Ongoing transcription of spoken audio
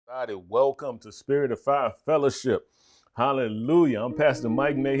Everybody, welcome to Spirit of Fire Fellowship. Hallelujah. I'm Pastor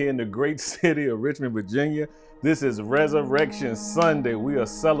Mike Maye here in the great city of Richmond, Virginia. This is Resurrection Sunday. We are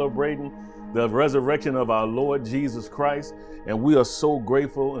celebrating the resurrection of our Lord Jesus Christ, and we are so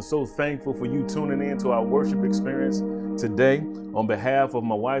grateful and so thankful for you tuning in to our worship experience today. On behalf of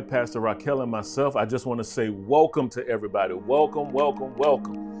my wife, Pastor Raquel, and myself, I just want to say welcome to everybody. Welcome, welcome,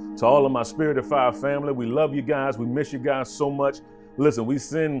 welcome to all of my Spirit of Fire family. We love you guys. We miss you guys so much. Listen, we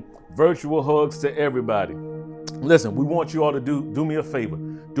send virtual hugs to everybody. Listen, we want you all to do me a favor.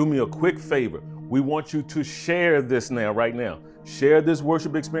 Do me a quick favor. We want you to share this now, right now. Share this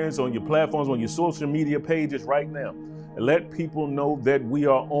worship experience on your platforms, on your social media pages right now. And let people know that we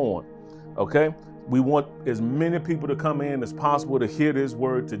are on, okay? We want as many people to come in as possible to hear this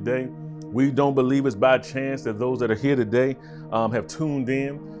word today. We don't believe it's by chance that those that are here today have tuned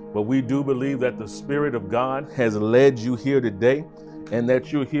in, but we do believe that the Spirit of God has led you here today and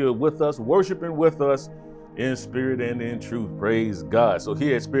that you're here with us, worshiping with us in spirit and in truth. Praise God. So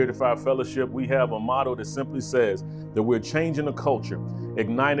here at Spirit of Fire Fellowship, we have a motto that simply says that we're changing a culture,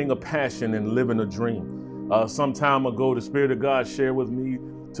 igniting a passion, and living a dream. Some time ago, the Spirit of God shared with me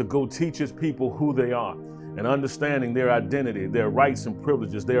to go teach His people who they are and understanding their identity, their rights and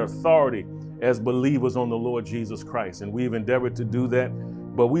privileges, their authority as believers on the Lord Jesus Christ. And we've endeavored to do that,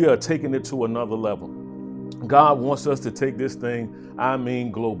 but we are taking it to another level. God wants us to take this thing,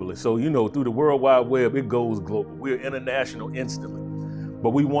 globally. So, through the World Wide Web, it goes global. We're international instantly.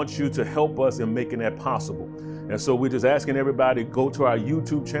 But we want you to help us in making that possible. And so we're just asking everybody, go to our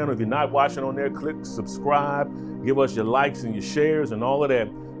YouTube channel. If you're not watching on there, click subscribe, give us your likes and your shares and all of that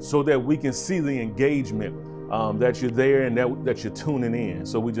so that we can see the engagement that you're there and that you're tuning in.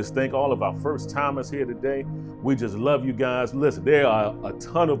 So we just thank all of our first timers here today. We just love you guys. Listen, there are a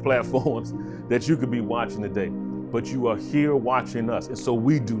ton of platforms that you could be watching today, but you are here watching us. And so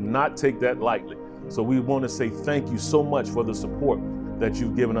we do not take that lightly. So we want to say thank you so much for the support that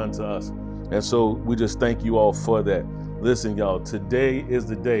you've given unto us. And so we just thank you all for that. Listen, y'all, today is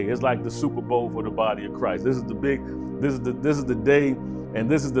the day. It's like the Super Bowl for the body of Christ. This is the day, and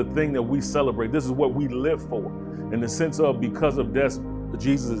this is the thing that we celebrate. This is what we live for. In the sense of, because of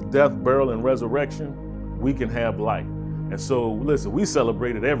Jesus' death, burial, and resurrection, we can have life. And so, listen, we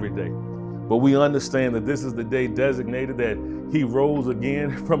celebrate it every day. But we understand that this is the day designated that He rose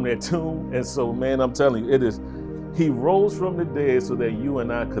again from that tomb. And so, man, I'm telling you, He rose from the dead so that you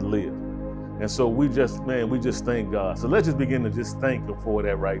and I could live. And so we just thank God. So let's just begin to just thank Him for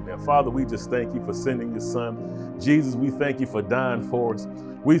that right now. Father, we just thank You for sending Your Son. Jesus, we thank You for dying for us.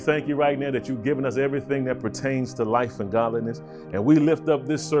 We thank You right now that You've given us everything that pertains to life and godliness. And we lift up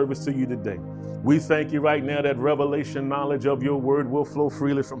this service to You today. We thank You right now that revelation knowledge of Your word will flow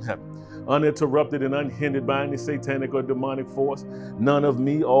freely from heaven, uninterrupted and unhindered by any satanic or demonic force. None of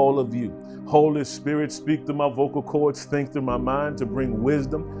me, all of You. Holy Spirit, speak through my vocal cords, think through my mind to bring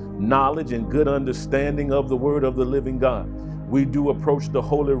wisdom, knowledge, and good understanding of the word of the living God. We do approach the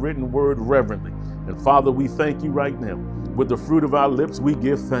holy written word reverently. And Father, we thank You right now. With the fruit of our lips, we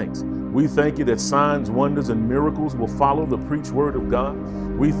give thanks. We thank You that signs, wonders, and miracles will follow the preached word of God.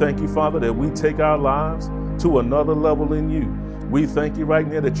 We thank You, Father, that we take our lives to another level in You. We thank You right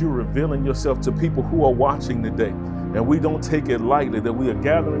now that You're revealing Yourself to people who are watching today. And we don't take it lightly that we are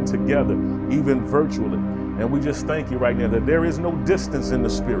gathering together, even virtually. And we just thank You right now that there is no distance in the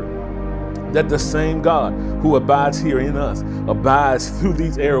Spirit, that the same God who abides here in us abides through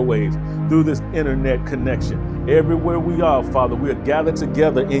these airwaves, through this internet connection. Everywhere we are, Father, we are gathered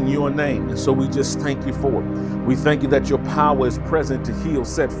together in Your name. And so we just thank You for it. We thank You that Your power is present to heal,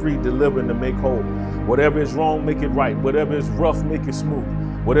 set free, deliver, and to make whole. Whatever is wrong, make it right. Whatever is rough, make it smooth.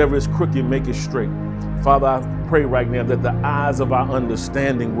 Whatever is crooked, make it straight. Father, I pray right now that the eyes of our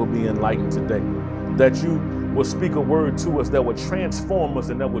understanding will be enlightened today, that You will speak a word to us that will transform us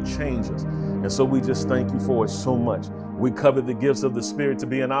and that will change us. And so we just thank You for it so much. We cover the gifts of the Spirit to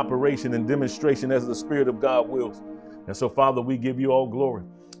be in operation and demonstration as the Spirit of God wills. And so, Father, we give You all glory.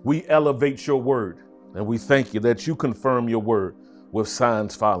 We elevate Your word, and we thank You that You confirm Your word with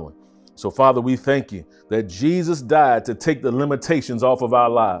signs following. So, Father, we thank You that Jesus died to take the limitations off of our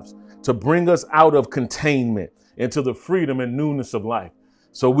lives, to bring us out of containment into the freedom and newness of life.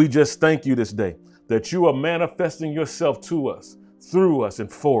 So we just thank You this day that You are manifesting Yourself to us, through us,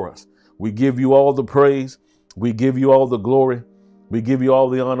 and for us. We give You all the praise. We give You all the glory. We give You all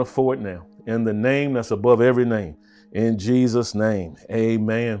the honor for it now. In the name that's above every name. In Jesus' name,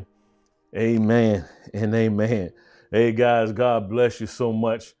 amen, amen, and amen. Hey, guys, God bless you so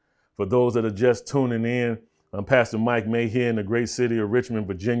much. For those that are just tuning in, I'm Pastor Mike Maye here in the great city of Richmond,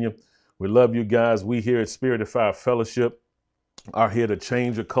 Virginia. We love you guys. We here at Spirit of Fire Fellowship are here to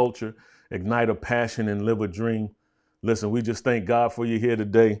change a culture, ignite a passion, and live a dream. Listen, we just thank God for you here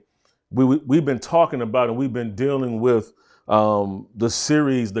today. We've been talking about and we've been dealing with the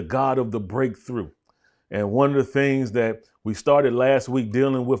series, The God of the Breakthrough. And one of the things that we started last week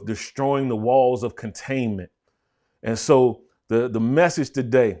dealing with destroying the walls of containment. And so the message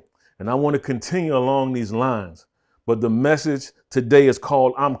today, and I want to continue along these lines, but the message today is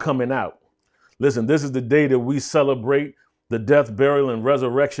called I'm Coming Out. Listen, this is the day that we celebrate the death, burial, and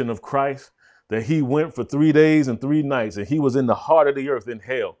resurrection of Christ, that he went for 3 days and 3 nights, and he was in the heart of the earth in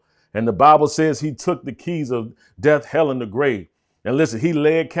hell. And the Bible says he took the keys of death, hell, and the grave. And listen, he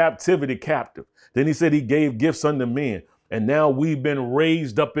led captivity captive. Then he said he gave gifts unto men. And now we've been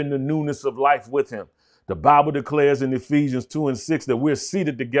raised up in the newness of life with him. The Bible declares in Ephesians 2:6 that we're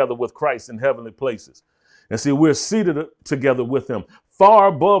seated together with Christ in heavenly places. And see, we're seated together with him far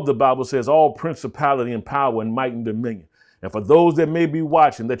above, the Bible says, all principality and power and might and dominion. And for those that may be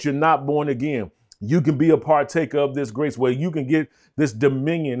watching that you're not born again, you can be a partaker of this grace where you can get this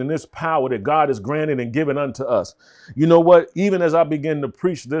dominion and this power that God has granted and given unto us. You know what? Even as I begin to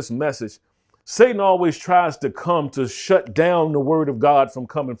preach this message, Satan always tries to come to shut down the word of God from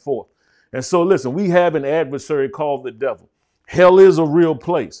coming forth. And so listen, we have an adversary called the devil. Hell is a real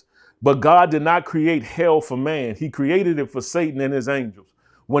place. But God did not create hell for man. He created it for Satan and his angels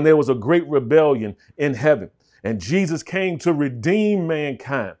when there was a great rebellion in heaven. And Jesus came to redeem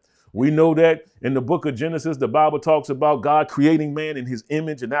mankind. We know that in the book of Genesis, the Bible talks about God creating man in his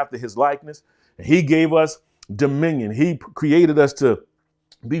image and after his likeness. And he gave us dominion. He created us to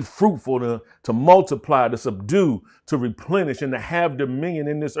be fruitful, to multiply, to subdue, to replenish, and to have dominion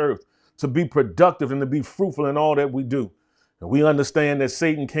in this earth, to be productive and to be fruitful in all that we do. And we understand that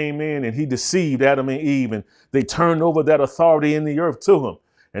Satan came in and he deceived Adam and Eve, and they turned over that authority in the earth to him.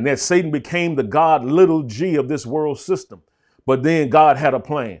 And that Satan became the God, little g, of this world system. But then God had a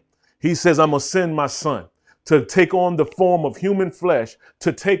plan. He says, I'm going to send my son to take on the form of human flesh,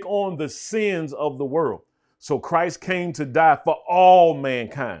 to take on the sins of the world. So Christ came to die for all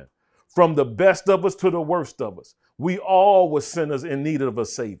mankind, from the best of us to the worst of us. We all were sinners in need of a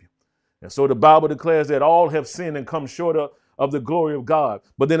savior. And so the Bible declares that all have sinned and come short of the glory of God.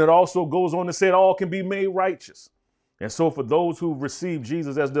 But then it also goes on to say all can be made righteous. And so for those who receive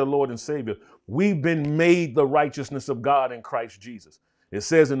Jesus as their Lord and Savior, we've been made the righteousness of God in Christ Jesus. It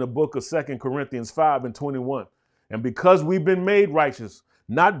says in the book of 2 Corinthians 5:21, and because we've been made righteous,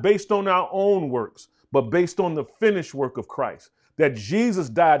 not based on our own works, but based on the finished work of Christ, that Jesus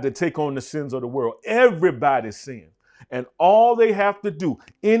died to take on the sins of the world. Everybody's sin. And all they have to do,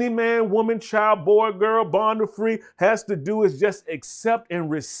 any man, woman, child, boy, girl, bond or free, has to do is just accept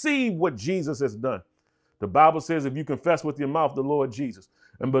and receive what Jesus has done. The Bible says if you confess with your mouth the Lord Jesus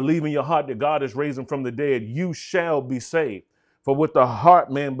and believe in your heart that God has raised him from the dead, you shall be saved. For with the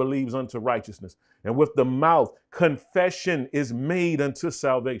heart man believes unto righteousness, and with the mouth confession is made unto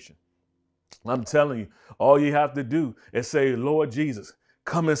salvation. I'm telling you, all you have to do is say, Lord Jesus,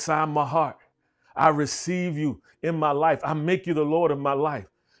 come inside my heart. I receive you in my life. I make you the Lord of my life.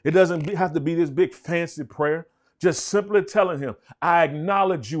 It doesn't have to be this big fancy prayer. Just simply telling him, I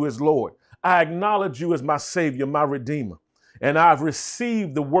acknowledge you as Lord. I acknowledge you as my Savior, my Redeemer. And I've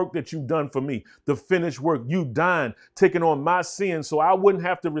received the work that you've done for me, the finished work. You died, taking on my sin so I wouldn't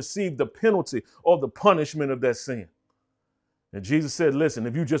have to receive the penalty or the punishment of that sin. And Jesus said, listen,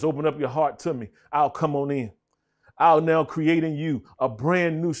 if you just open up your heart to me, I'll come on in. I'll now create in you a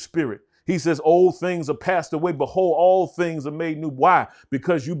brand new spirit. He says, old things are passed away. Behold, all things are made new. Why?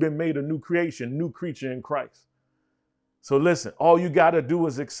 Because you've been made a new creation, new creature in Christ. So listen, all you got to do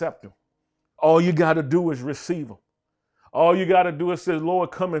is accept him. All you got to do is receive him. All you got to do is say, Lord,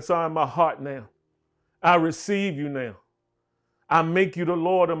 come inside my heart now. I receive you now. I make you the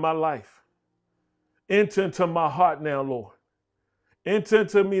Lord of my life. Enter into my heart now, Lord. Enter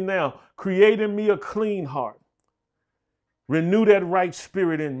into me now. Create in me a clean heart. Renew that right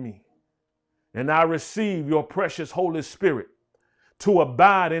spirit in me. And I receive your precious Holy Spirit to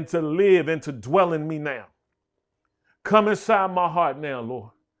abide and to live and to dwell in me now. Come inside my heart now,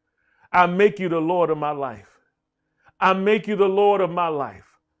 Lord. I make you the Lord of my life. I make you the Lord of my life.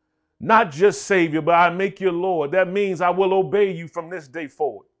 Not just Savior, but I make you Lord. That means I will obey you from this day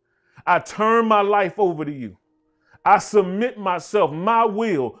forward. I turn my life over to you. I submit myself. My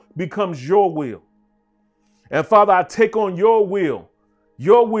will becomes your will. And Father, I take on your will.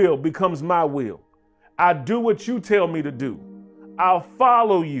 Your will becomes my will. I do what you tell me to do. I'll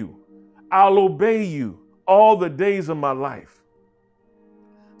follow you. I'll obey you all the days of my life.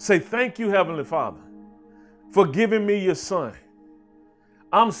 Say, thank you, Heavenly Father, for giving me your son.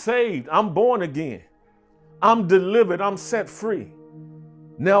 I'm saved. I'm born again. I'm delivered. I'm set free.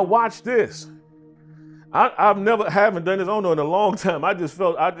 Now watch this. Haven't done this in a long time. I just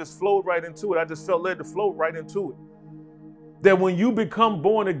flowed right into it. I just felt led to float right into it. That when you become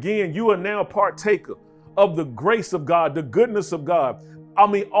born again, you are now a partaker of the grace of God, the goodness of God. I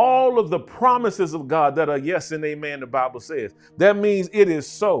mean, all of the promises of God that are yes and amen, the Bible says. That means it is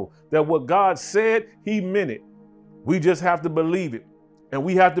so that what God said, he meant it. We just have to believe it, and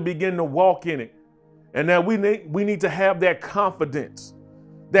we have to begin to walk in it. And now we need to have that confidence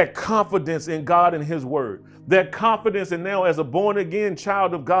in God and his word, that confidence. And now as a born again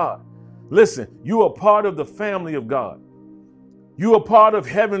child of God, listen, you are part of the family of God. You are part of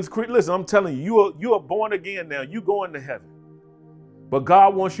heaven's creation. Listen, I'm telling you, you are born again now. You going to heaven. But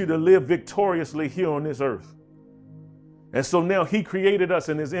God wants you to live victoriously here on this earth. And so now he created us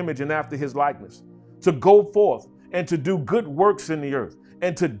in his image and after his likeness to go forth and to do good works in the earth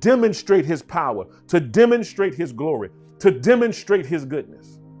and to demonstrate his power, to demonstrate his glory, to demonstrate his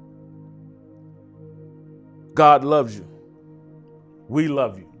goodness. God loves you. We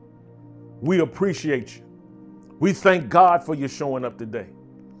love you. We appreciate you. We thank God for you showing up today.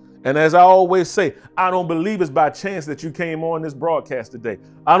 And as I always say, I don't believe it's by chance that you came on this broadcast today.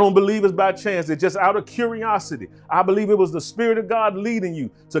 I don't believe it's by chance that just out of curiosity. I believe it was the Spirit of God leading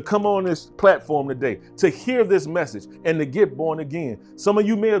you to come on this platform today, to hear this message and to get born again. Some of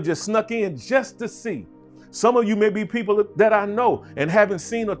you may have just snuck in just to see. Some of you may be people that I know and haven't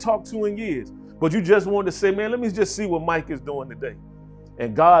seen or talked to in years, but you just wanted to say, man, let me just see what Mike is doing today.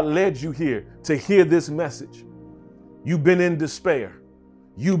 And God led you here to hear this message. You've been in despair.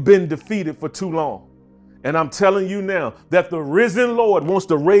 You've been defeated for too long. And I'm telling you now that the risen Lord wants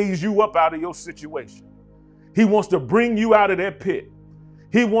to raise you up out of your situation. He wants to bring you out of that pit.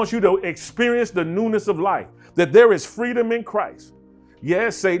 He wants you to experience the newness of life, that there is freedom in Christ.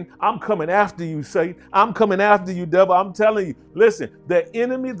 Yes, Satan, I'm coming after you, Satan. I'm coming after you, devil. I'm telling you, listen, the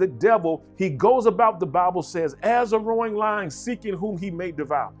enemy, the devil, he goes about, the Bible says, as a roaring lion, seeking whom he may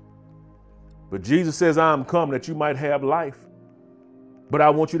devour. But Jesus says, I am come that you might have life, but I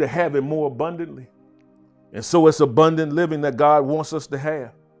want you to have it more abundantly. And so it's abundant living that God wants us to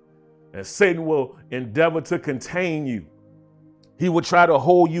have. And Satan will endeavor to contain you. He will try to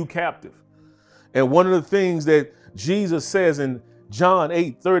hold you captive. And one of the things that Jesus says in John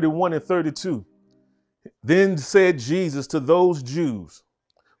 8:31 and 32, then said Jesus to those Jews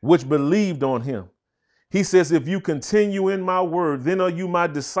which believed on him, he says, if you continue in my word, then are you my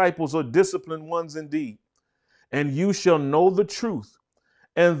disciples or disciplined ones indeed. And you shall know the truth,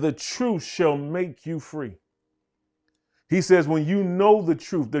 and the truth shall make you free. He says, when you know the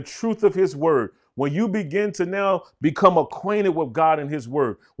truth of his word, when you begin to now become acquainted with God and his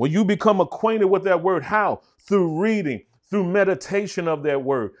word, when you become acquainted with that word, how? Through reading, through meditation of that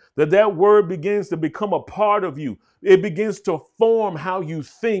word, that word begins to become a part of you. It begins to form how you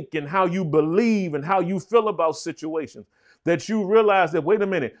think and how you believe and how you feel about situations. That you realize that, wait a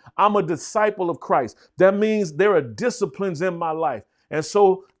minute, I'm a disciple of Christ. That means there are disciplines in my life. And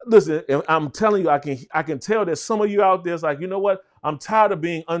so, listen, I'm telling you, I can tell that some of you out there is like, you know what? I'm tired of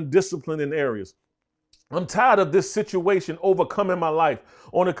being undisciplined in areas. I'm tired of this situation overcoming my life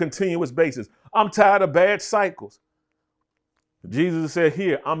on a continuous basis. I'm tired of bad cycles. Jesus said,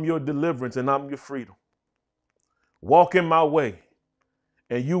 here, I'm your deliverance and I'm your freedom. Walk in my way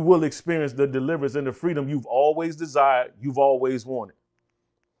and you will experience the deliverance and the freedom you've always desired, you've always wanted.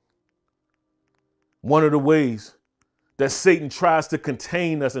 One of the ways that Satan tries to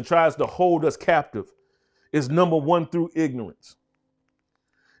contain us and tries to hold us captive is number one, through ignorance.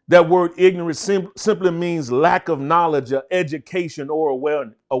 That word ignorance simply means lack of knowledge or education or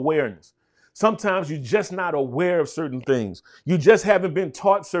awareness. Sometimes you're just not aware of certain things. You just haven't been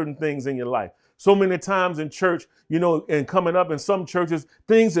taught certain things in your life. So many times in church, and coming up in some churches,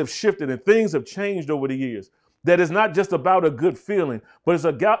 things have shifted and things have changed over the years. That is not just about a good feeling, but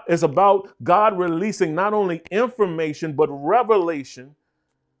it's about God releasing not only information, but revelation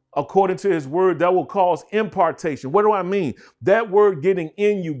according to his word that will cause impartation. What do I mean? That word getting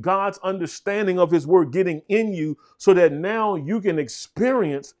in you, God's understanding of his word getting in you so that now you can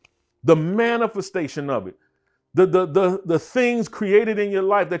experience the manifestation of it. The things created in your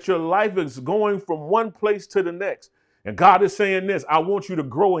life, that your life is going from one place to the next. And God is saying this, I want you to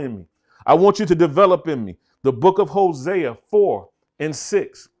grow in me. I want you to develop in me. The book of Hosea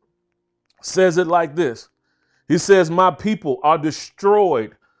 4:6 says it like this. He says, my people are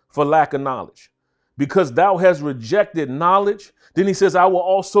destroyed for lack of knowledge. Because thou hast rejected knowledge, then he says, I will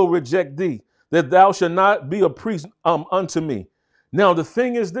also reject thee, that thou shalt not be a priest unto me. Now, the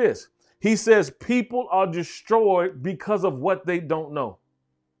thing is this. He says people are destroyed because of what they don't know.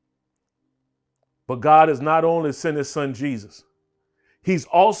 But God has not only sent his son Jesus, he's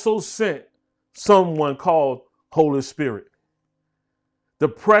also sent someone called Holy Spirit, the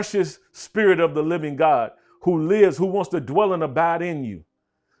precious Spirit of the living God who lives, who wants to dwell and abide in you,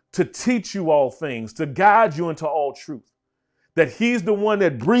 to teach you all things, to guide you into all truth. That he's the one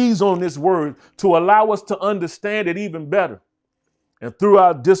that breathes on this word to allow us to understand it even better. And through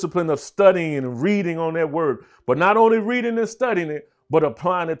our discipline of studying and reading on that word, but not only reading and studying it, but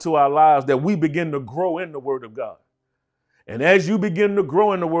applying it to our lives, that we begin to grow in the word of God. And as you begin to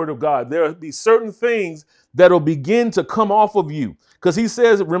grow in the word of God, there'll be certain things that'll begin to come off of you. Because he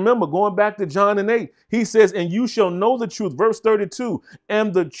says, remember, going back to John and 8, he says, and you shall know the truth, verse 32,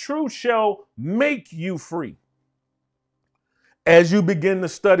 and the truth shall make you free. As you begin to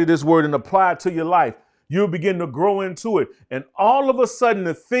study this word and apply it to your life, you'll begin to grow into it. And all of a sudden,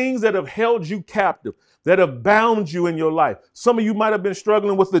 the things that have held you captive, that have bound you in your life. Some of you might have been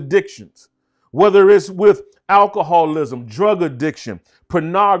struggling with addictions, whether it's with alcoholism, drug addiction,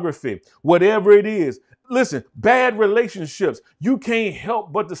 pornography, whatever it is. Listen, bad relationships. You can't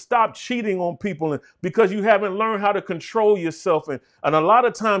help but to stop cheating on people because you haven't learned how to control yourself. And a lot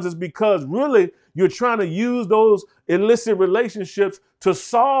of times it's because really you're trying to use those illicit relationships to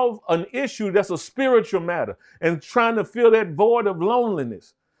solve an issue that's a spiritual matter and trying to fill that void of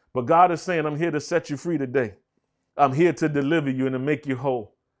loneliness. But God is saying, I'm here to set you free today. I'm here to deliver you and to make you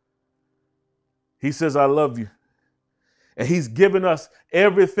whole. He says, I love you. And he's given us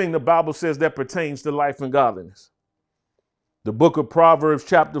everything the Bible says that pertains to life and godliness. The book of Proverbs,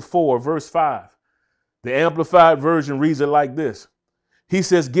 chapter 4, verse 5. The Amplified Version reads it like this. He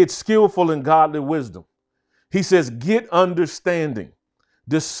says, get skillful in godly wisdom. He says, get understanding,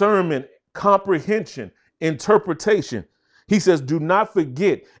 discernment, comprehension, interpretation. He says, do not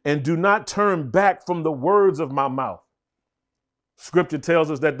forget and do not turn back from the words of my mouth. Scripture tells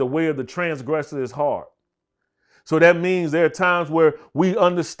us that the way of the transgressor is hard. So that means there are times where we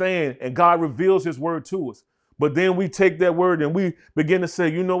understand and God reveals his word to us. But then we take that word and we begin to say,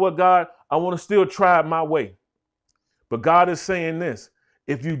 you know what, God, I want to still try it my way. But God is saying this,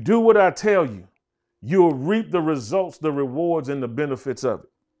 if you do what I tell you, you'll reap the results, the rewards, and the benefits of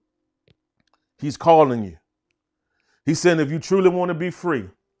it. He's calling you. He's saying if you truly want to be free,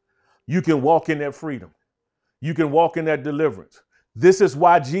 you can walk in that freedom. You can walk in that deliverance. This is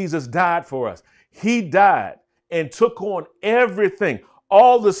why Jesus died for us. He died and took on everything,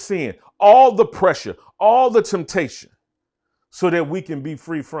 all the sin, all the pressure, all the temptation, so that we can be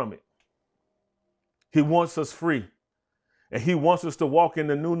free from it. He wants us free, and he wants us to walk in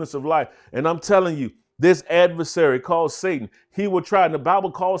the newness of life. And I'm telling you, this adversary called Satan, he will try, and the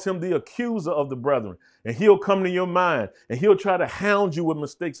Bible calls him the accuser of the brethren. And he'll come to your mind and he'll try to hound you with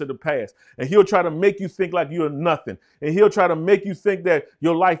mistakes of the past. And he'll try to make you think like you're nothing. And he'll try to make you think that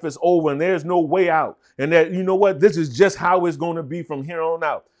your life is over and there's no way out. And that, you know what, this is just how it's going to be from here on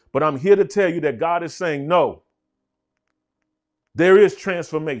out. But I'm here to tell you that God is saying, no, there is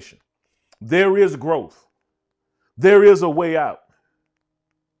transformation. There is growth. There is a way out.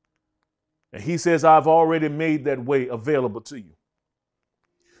 And he says, I've already made that way available to you.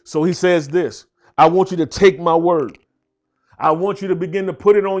 So he says this, I want you to take my word. I want you to begin to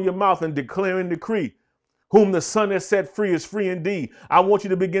put it on your mouth and declare and decree, whom the Son has set free is free indeed. I want you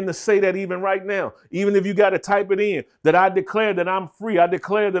to begin to say that even right now, even if you got to type it in, that I declare that I'm free. I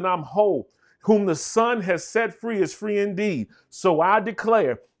declare that I'm whole. Whom the Son has set free is free indeed. So I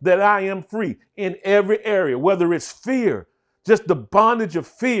declare that I am free in every area, whether it's fear, just the bondage of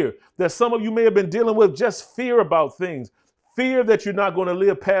fear that some of you may have been dealing with, just fear about things, fear that you're not going to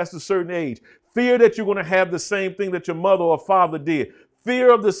live past a certain age, fear that you're going to have the same thing that your mother or father did,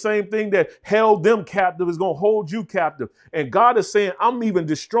 fear of the same thing that held them captive is going to hold you captive. And God is saying, I've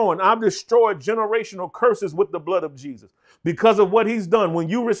destroyed generational curses with the blood of Jesus. Because of what he's done, when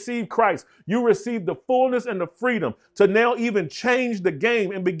you receive Christ, you receive the fullness and the freedom to now even change the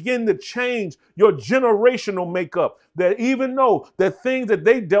game and begin to change your generational makeup. That even though the things that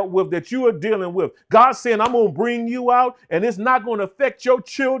they dealt with that you are dealing with, God's saying, I'm going to bring you out and it's not going to affect your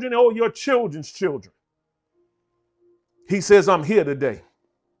children or your children's children. He says, I'm here today.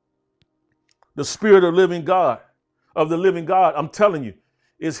 The Spirit of the living God, I'm telling you,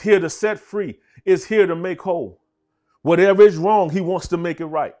 is here to set free, is here to make whole. Whatever is wrong, he wants to make it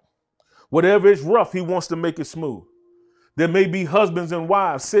right. Whatever is rough, he wants to make it smooth. There may be husbands and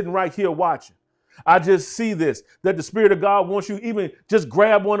wives sitting right here watching. I just see this, that the Spirit of God wants you even just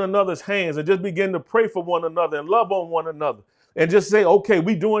grab one another's hands and just begin to pray for one another and love on one another. and just say, okay,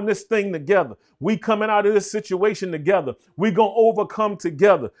 we doing this thing together. We coming out of this situation together. We going to overcome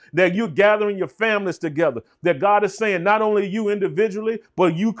together. That you're gathering your families together. That God is saying not only you individually,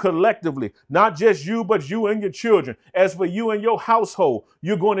 but you collectively. Not just you, but you and your children. As for you and your household,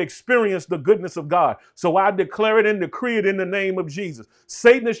 you're going to experience the goodness of God. So I declare it and decree it in the name of Jesus.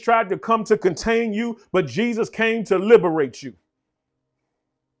 Satan has tried to come to contain you, but Jesus came to liberate you.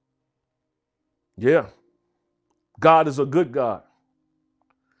 Yeah. God is a good God.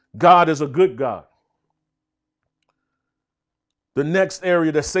 God is a good God. The next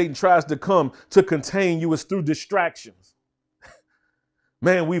area that Satan tries to come to contain you is through distractions.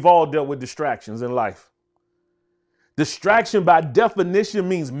 Man, we've all dealt with distractions in life. Distraction by definition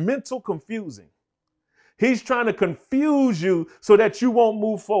means mental confusing. He's trying to confuse you so that you won't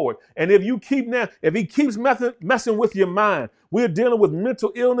move forward. And if he keeps messing with your mind, we're dealing with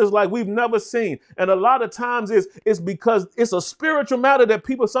mental illness like we've never seen. And a lot of times it's because it's a spiritual matter that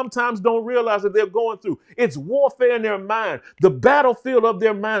people sometimes don't realize that they're going through. It's warfare in their mind, the battlefield of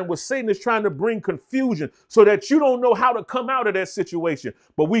their mind, where Satan is trying to bring confusion so that you don't know how to come out of that situation.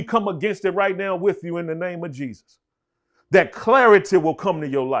 But we come against it right now with you in the name of Jesus. That clarity will come to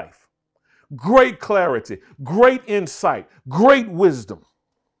your life. Great clarity, great insight, great wisdom.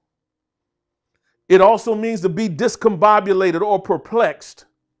 It also means to be discombobulated or perplexed.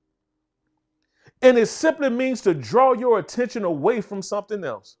 And it simply means to draw your attention away from something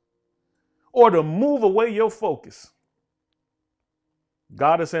else or to move away your focus.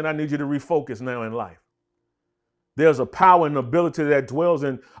 God is saying, I need you to refocus now in life. There's a power and ability that dwells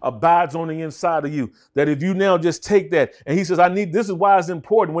and abides on the inside of you. That if you now just take that, and he says, this is why it's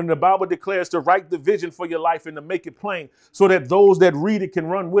important when the Bible declares to write the vision for your life and to make it plain so that those that read it can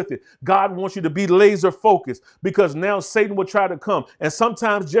run with it. God wants you to be laser focused because now Satan will try to come. And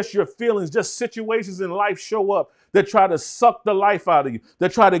sometimes just your feelings, just situations in life show up that try to suck the life out of you,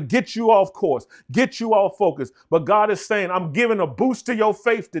 that try to get you off course, get you off focus. But God is saying, I'm giving a boost to your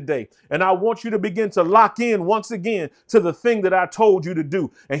faith today. And I want you to begin to lock in once again to the thing that I told you to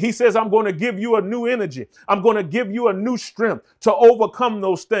do. And he says, I'm going to give you a new energy. I'm going to give you a new strength to overcome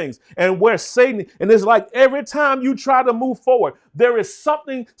those things. And where Satan, and it's like every time you try to move forward, there is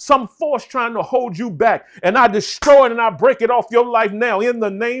some force trying to hold you back. And I destroy it and I break it off your life now in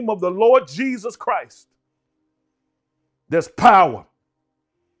the name of the Lord Jesus Christ. There's power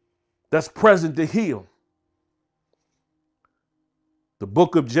that's present to heal. The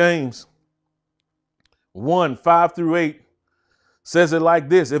book of James 1:5-8 says it like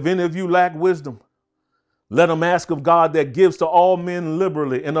this. If any of you lack wisdom, let him ask of God that gives to all men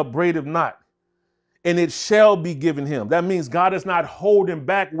liberally and upbraideth not, and it shall be given him. That means God is not holding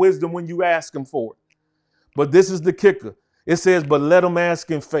back wisdom when you ask him for it. But this is the kicker. It says, but let him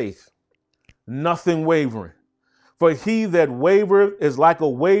ask in faith, nothing wavering. For he that wavereth is like a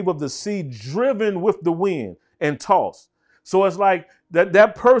wave of the sea driven with the wind and tossed. So it's like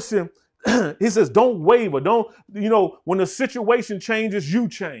that person, he says, don't waver. When the situation changes, you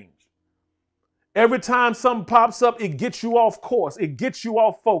change. Every time something pops up, it gets you off course. It gets you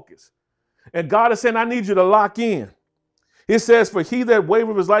off focus. And God is saying, I need you to lock in. It says, for he that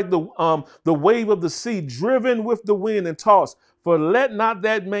wavereth is like the wave of the sea driven with the wind and tossed. For let not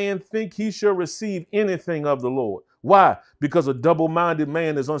that man think he shall receive anything of the Lord. Why? Because a double-minded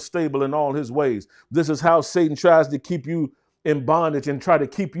man is unstable in all his ways. This is how Satan tries to keep you in bondage and try to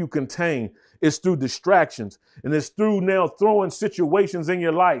keep you contained. It's through distractions. And it's through now throwing situations in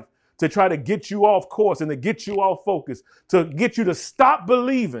your life to try to get you off course and to get you off focus, to get you to stop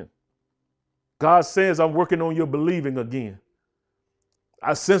believing. God says, I'm working on your believing again.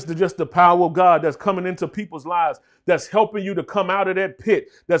 I sense just the power of God that's coming into people's lives, that's helping you to come out of that pit,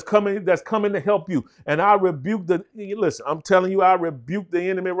 that's coming to help you. And I rebuke listen, I'm telling you, I rebuke the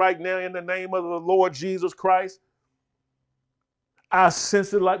enemy right now in the name of the Lord Jesus Christ. I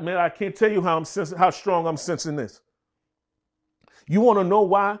sense it like, man, I can't tell you how strong I'm sensing this. You want to know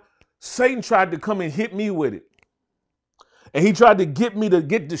why? Satan tried to come and hit me with it. And he tried to get me to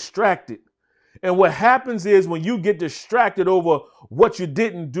get distracted. And what happens is when you get distracted over what you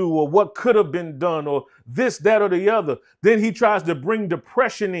didn't do or what could have been done or this, that, or the other, then he tries to bring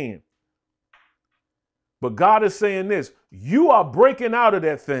depression in. But God is saying this, you are breaking out of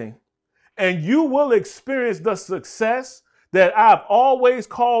that thing and you will experience the success that I've always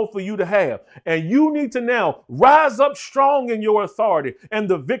called for you to have. And you need to now rise up strong in your authority and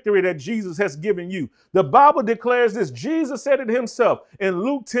the victory that Jesus has given you. The Bible declares this. Jesus said it himself in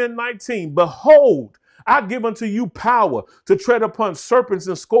Luke 10:19, behold, I give unto you power to tread upon serpents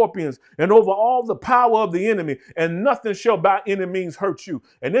and scorpions and over all the power of the enemy, and nothing shall by any means hurt you.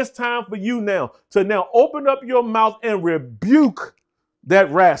 And it's time for you now to open up your mouth and rebuke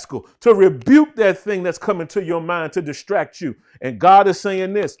that rascal, to rebuke that thing that's coming to your mind to distract you. And God is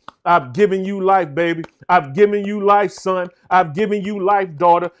saying this: I've given you life, baby. I've given you life, son. I've given you life,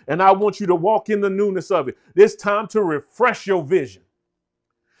 daughter. And I want you to walk in the newness of it. It's time to refresh your vision.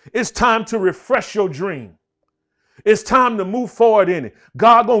 It's time to refresh your dream. It's time to move forward in it.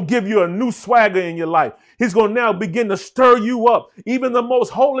 God gonna give you a new swagger in your life. He's gonna now begin to stir you up, even the most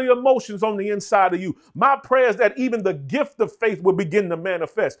holy emotions on the inside of you. My prayer is that even the gift of faith will begin to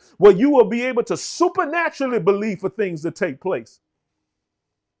manifest, where you will be able to supernaturally believe for things to take place.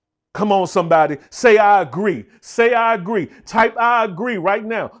 Come on, somebody. Say, I agree. Say, I agree. Type, I agree right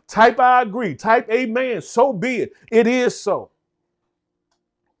now. Type, I agree. Type, amen. So be it. It is so.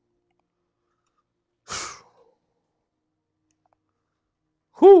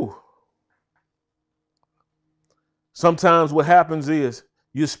 Whew. Sometimes what happens is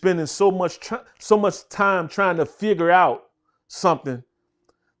you're spending so much time trying to figure out something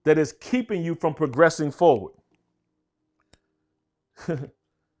that is keeping you from progressing forward.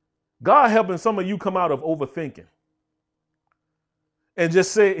 God helping some of you come out of overthinking and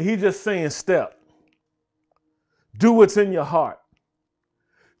he's just saying, step. Do what's in your heart.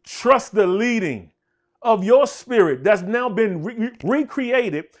 Trust the leading of your spirit that's now been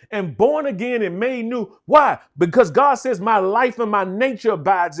recreated and born again and made new. Why? Because God says my life and my nature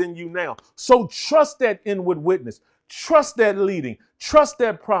abides in you now. So trust that inward witness. Trust that leading. Trust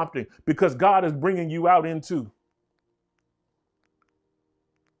that prompting, because God is bringing you out into.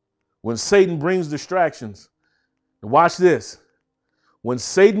 When Satan brings distractions, and watch this. When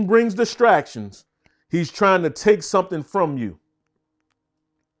Satan brings distractions, he's trying to take something from you.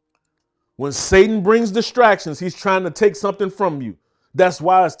 When Satan brings distractions, he's trying to take something from you. That's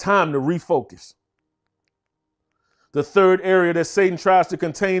why it's time to refocus. The third area that Satan tries to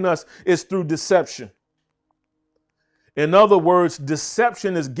contain us is through deception. In other words,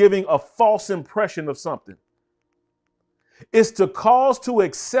 deception is giving a false impression of something. It's to cause to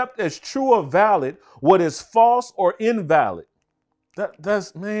accept as true or valid what is false or invalid.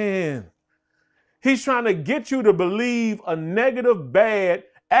 That's man. He's trying to get you to believe a negative, bad,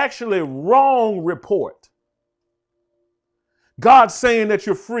 actually wrong report. God's saying that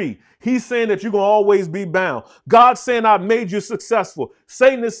you're free. He's saying that you're going to always be bound. God's saying I've made you successful.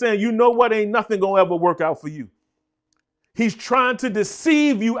 Satan is saying, you know what? Ain't nothing going to ever work out for you. He's trying to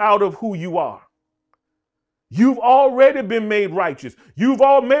deceive you out of who you are. You've already been made righteous. You've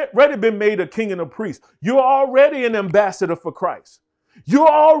already been made a king and a priest. You're already an ambassador for Christ. You're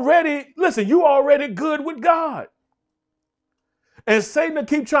already good with God. And Satan will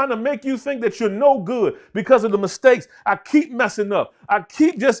keep trying to make you think that you're no good because of the mistakes. I keep messing up. I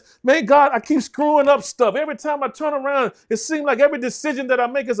keep screwing up stuff. Every time I turn around, it seems like every decision that I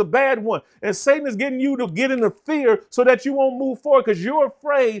make is a bad one. And Satan is getting you to get into fear so that you won't move forward because you're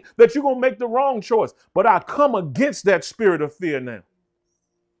afraid that you're going to make the wrong choice. But I come against that spirit of fear now.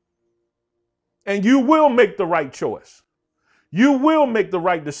 And you will make the right choice. You will make the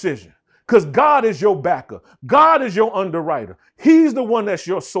right decision. Because God is your backer. God is your underwriter. He's the one that's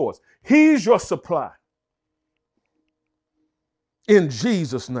your source. He's your supply. In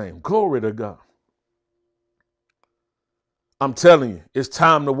Jesus' name, glory to God. I'm telling you, it's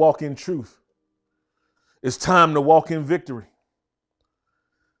time to walk in truth. It's time to walk in victory.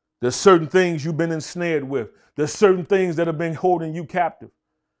 There's certain things you've been ensnared with. There's certain things that have been holding you captive.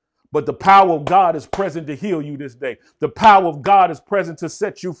 But the power of God is present to heal you this day. The power of God is present to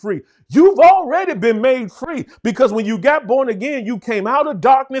set you free. You've already been made free because when you got born again, you came out of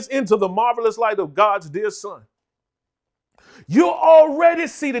darkness into the marvelous light of God's dear Son. You're already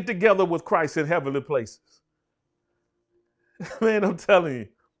seated together with Christ in heavenly places. Man, I'm telling you,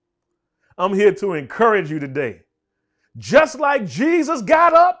 I'm here to encourage you today. Just like Jesus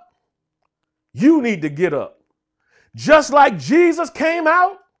got up, you need to get up. Just like Jesus came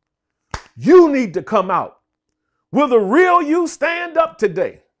out, you need to come out. Will the real you stand up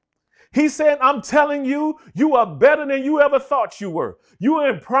today? He said, I'm telling you, you are better than you ever thought you were. You're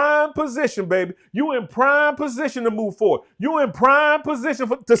in prime position, baby. You're in prime position to move forward. You're in prime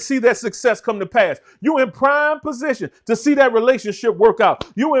position to see that success come to pass. You're in prime position to see that relationship work out.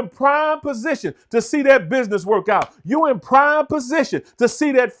 You're in prime position to see that business work out. You're in prime position to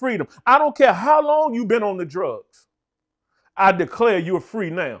see that freedom. I don't care how long you've been on the drugs. I declare you're free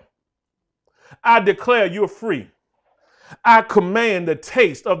now. I declare you're free. I command the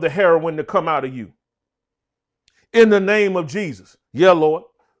taste of the heroin to come out of you. In the name of Jesus. Yeah, Lord.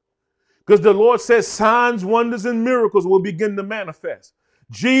 Because the Lord says signs, wonders, and miracles will begin to manifest.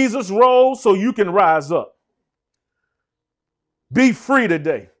 Jesus rose so you can rise up. Be free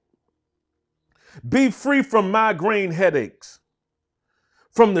today. Be free from migraine headaches,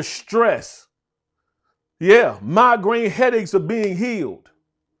 from the stress. Yeah, migraine headaches are being healed.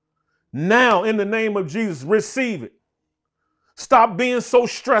 Now, in the name of Jesus, receive it. Stop being so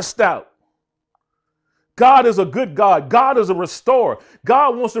stressed out. God is a good God. God is a restorer.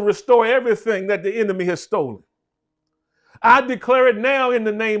 God wants to restore everything that the enemy has stolen. I declare it now in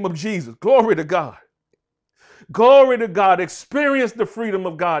the name of Jesus. Glory to God. Glory to God. Experience the freedom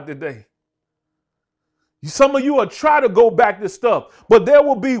of God today. Some of you are trying to go back to stuff, but there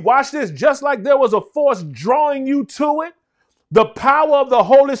will be, watch this, just like there was a force drawing you to it, the power of the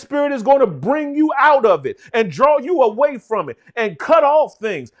Holy Spirit is going to bring you out of it and draw you away from it and cut off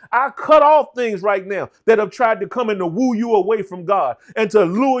things. I cut off things right now that have tried to come and to woo you away from God and to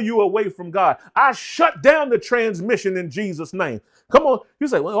lure you away from God. I shut down the transmission in Jesus' name. Come on. You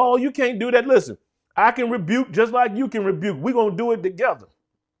say, well, oh, you can't do that. Listen, I can rebuke just like you can rebuke. We're going to do it together.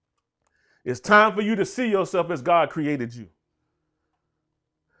 It's time for you to see yourself as God created you.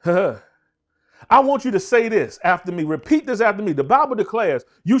 I want you to say this after me. Repeat this after me. The Bible declares,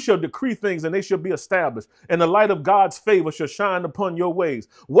 you shall decree things and they shall be established, and the light of God's favor shall shine upon your ways.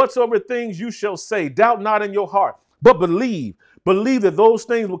 Whatsoever things you shall say, doubt not in your heart, but believe. Believe that those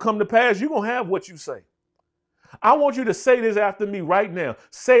things will come to pass. You're going to have what you say. I want you to say this after me right now.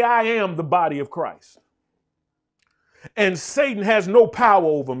 Say, I am the body of Christ, and Satan has no power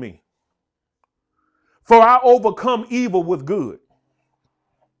over me, for I overcome evil with good.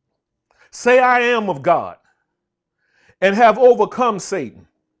 Say, I am of God and have overcome Satan.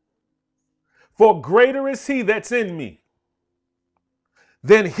 For greater is he that's in me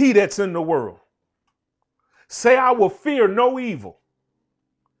than he that's in the world. Say, I will fear no evil,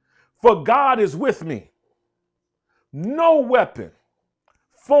 for God is with me. No weapon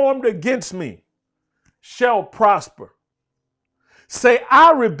formed against me shall prosper. Say,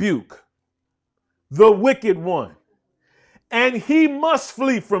 I rebuke the wicked one, and he must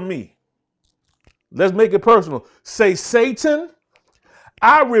flee from me. Let's make it personal. Say, Satan,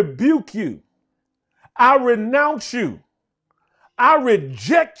 I rebuke you. I renounce you. I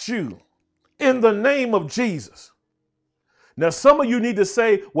reject you in the name of Jesus. Now, some of you need to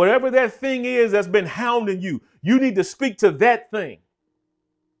say, whatever that thing is that's been hounding you, you need to speak to that thing.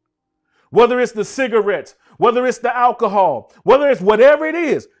 Whether it's the cigarettes, whether it's the alcohol, whether it's whatever it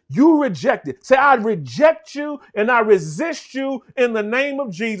is, you reject it. Say, I reject you and I resist you in the name of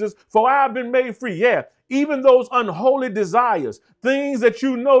Jesus, for I have been made free. Yeah, even those unholy desires, things that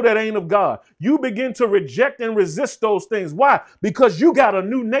you know that ain't of God, you begin to reject and resist those things. Why? Because you got a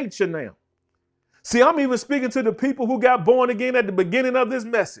new nature now. See, I'm even speaking to the people who got born again at the beginning of this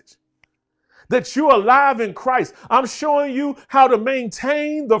message, that you're alive in Christ. I'm showing you how to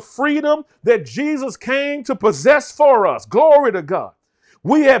maintain the freedom that Jesus came to possess for us. Glory to God.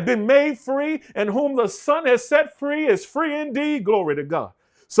 We have been made free, and whom the Son has set free is free indeed. Glory to God.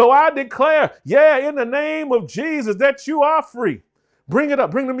 So I declare, yeah, in the name of Jesus, that you are free. Bring it up.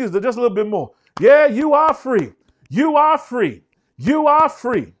 Bring the music just a little bit more. Yeah, you are free. You are free. You are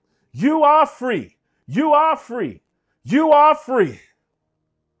free. You are free. You are free. You are free.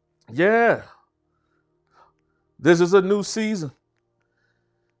 Yeah. This is a new season.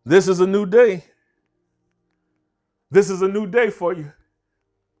 This is a new day. This is a new day for you.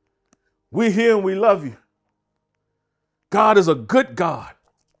 We're here and we love you. God is a good God.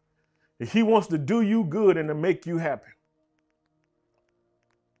 He wants to do you good and to make you happy.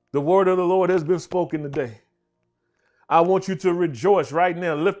 The word of the Lord has been spoken today. I want you to rejoice right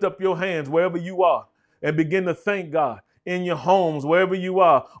now. Lift up your hands wherever you are and begin to thank God. In your homes, wherever you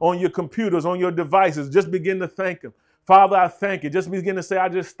are, on your computers, on your devices, just begin to thank him. Father, I thank you. Just begin to say, I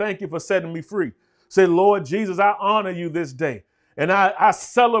just thank you for setting me free. Say, Lord Jesus, I honor you this day. And I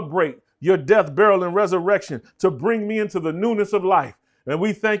celebrate your death, burial, and resurrection to bring me into the newness of life. And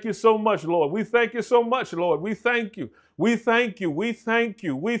we thank you so much, Lord. We thank you so much, Lord. We thank you. We thank you. We thank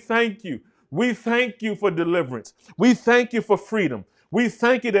you. We thank you. We thank you for deliverance. We thank you for freedom. We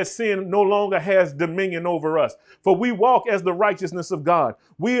thank you that sin no longer has dominion over us, for we walk as the righteousness of God.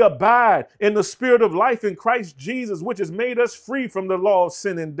 We abide in the spirit of life in Christ Jesus, which has made us free from the law of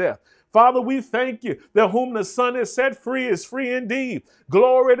sin and death. Father, we thank you that whom the Son has set free is free indeed.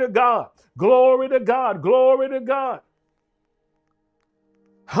 Glory to God. Glory to God. Glory to God.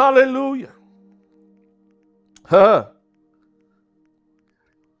 Hallelujah. I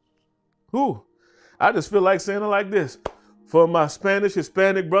just feel like saying it like this. For my Spanish,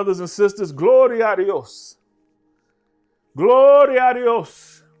 Hispanic brothers and sisters, gloria a Dios. Gloria a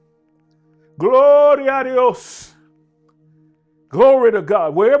Dios. Gloria a Dios. Glory to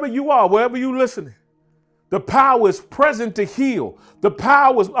God. Wherever you are, wherever you're listening, the power is present to heal. The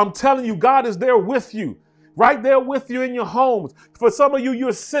power is, I'm telling you, God is there with you, right there with you in your homes. For some of you,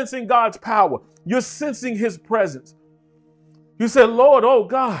 you're sensing God's power. You're sensing his presence. You said, Lord, oh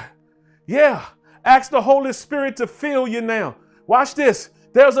God, yeah. Ask the Holy Spirit to fill you now. Watch this.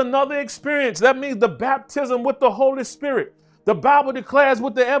 There's another experience. That means the baptism with the Holy Spirit. The Bible declares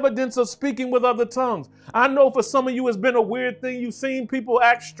with the evidence of speaking with other tongues. I know for some of you it's been a weird thing. You've seen people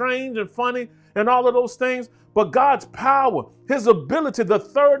act strange and funny and all of those things. But God's power, his ability, the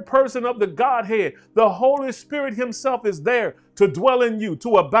third person of the Godhead, the Holy Spirit himself is there to dwell in you,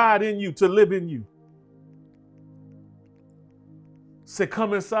 to abide in you, to live in you. Say,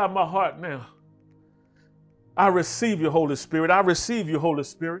 come inside my heart now. I receive your Holy Spirit. I receive your Holy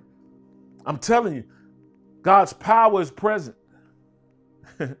Spirit. I'm telling you, God's power is present.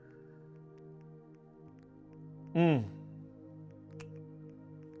 The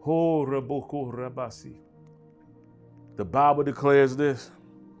Bible declares this.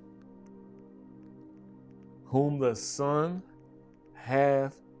 Whom the Son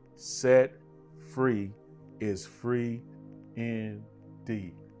hath set free is free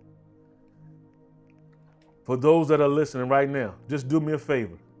indeed. For those that are listening right now, just do me a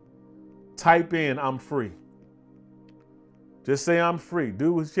favor. Type in, I'm free. Just say I'm free.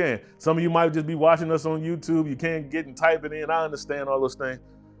 Do what you can. Some of you might just be watching us on YouTube. You can't get and type it in. I understand all those things.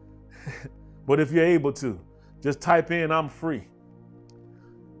 But if you're able to, just type in, I'm free.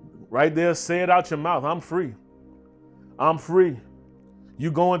 Right there, say it out your mouth. I'm free. I'm free.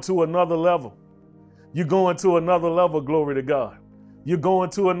 You're going to another level. You're going to another level, glory to God. You're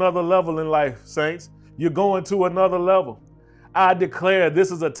going to another level in life, saints. You're going to another level. I declare this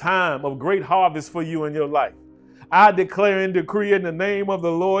is a time of great harvest for you in your life. I declare and decree in the name of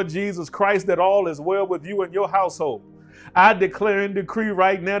the Lord Jesus Christ that all is well with you and your household. I declare and decree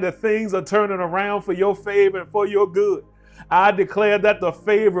right now that things are turning around for your favor and for your good. I declare that the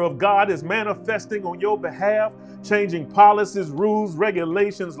favor of God is manifesting on your behalf, changing policies, rules,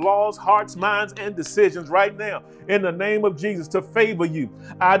 regulations, laws, hearts, minds, and decisions right now in the name of Jesus to favor you.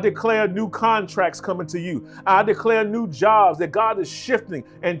 I declare new contracts coming to you. I declare new jobs, that God is shifting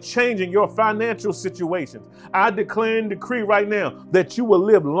and changing your financial situations. I declare and decree right now that you will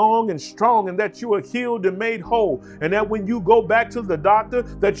live long and strong and that you are healed and made whole, and that when you go back to the doctor,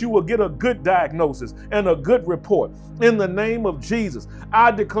 that you will get a good diagnosis and a good report. In the name of Jesus,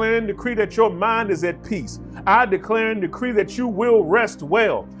 I declare and decree that your mind is at peace. I declare and decree that you will rest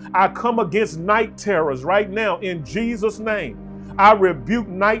well. I come against night terrors right now in Jesus' name. I rebuke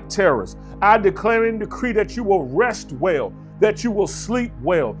night terrors. I declare and decree that you will rest well, that you will sleep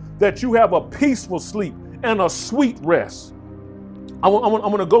well, that you have a peaceful sleep and a sweet rest. I'm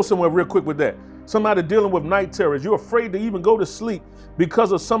going to go somewhere real quick with that. Somebody dealing with night terrors. You're afraid to even go to sleep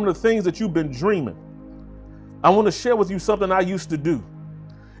because of some of the things that you've been dreaming. I want to share with you something I used to do.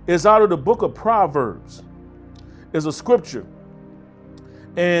 It's out of the book of Proverbs. It's a scripture.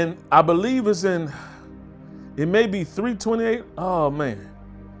 And I believe it's in, it may be 3:28. Oh, man.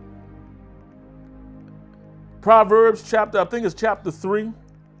 Proverbs chapter, I think it's chapter 3.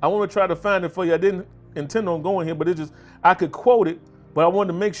 I want to try to find it for you. I didn't intend on going here, but it just, I could quote it, but I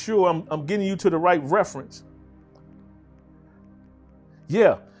wanted to make sure I'm getting you to the right reference.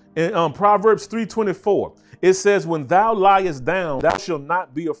 Yeah. In Proverbs 3:24, it says, when thou liest down, thou shalt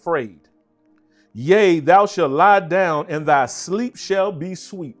not be afraid. Yea, thou shalt lie down, and thy sleep shall be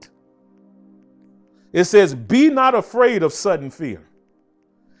sweet. It says, be not afraid of sudden fear,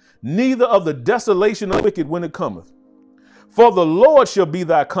 neither of the desolation of the wicked when it cometh. For the Lord shall be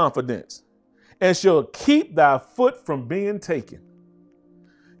thy confidence, and shall keep thy foot from being taken.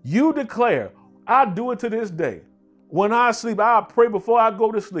 You declare, I do it to this day. When I sleep, I pray before I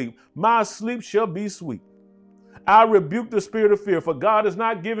go to sleep. My sleep shall be sweet. I rebuke the spirit of fear, for God has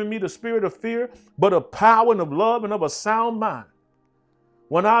not given me the spirit of fear, but of power and of love and of a sound mind.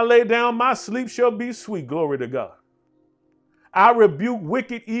 When I lay down, my sleep shall be sweet. Glory to God. I rebuke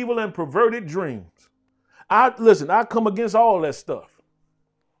wicked, evil, and perverted dreams. I come against all that stuff.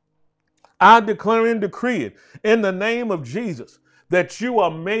 I declare and decree it in the name of Jesus that you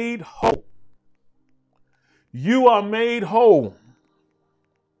are made whole. You are made whole.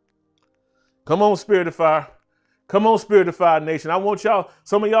 Come on, Spirit of Fire. Come on, Spirit of Fire Nation. I want y'all,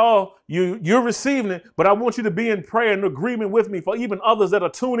 some of y'all, you're receiving it, but I want you to be in prayer and agreement with me for even others that are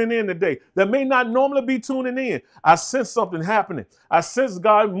tuning in today that may not normally be tuning in. I sense something happening. I sense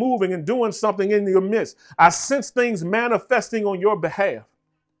God moving and doing something in your midst. I sense things manifesting on your behalf.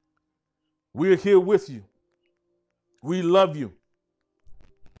 We're here with you. We love you.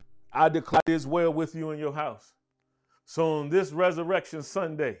 I declare it is well with you in your house. So on this Resurrection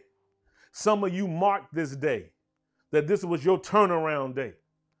Sunday, some of you marked this day, that this was your turnaround day.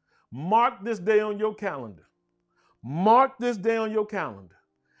 Mark this day on your calendar. Mark this day on your calendar.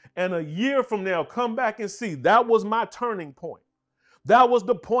 And a year from now, come back and see that was my turning point. That was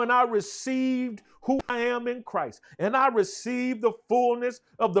the point I received who I am in Christ. And I received the fullness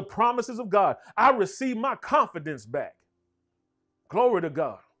of the promises of God. I received my confidence back. Glory to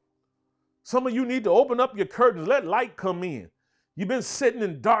God. Some of you need to open up your curtains. Let light come in. You've been sitting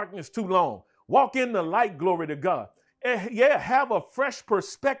in darkness too long. Walk in the light, glory to God. And yeah, have a fresh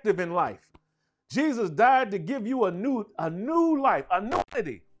perspective in life. Jesus died to give you a new life, a new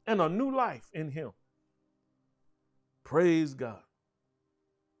identity, and a new life in him. Praise God.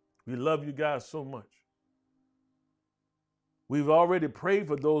 We love you guys so much. We've already prayed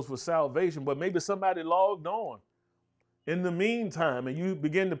for those for salvation, but maybe somebody logged on in the meantime and you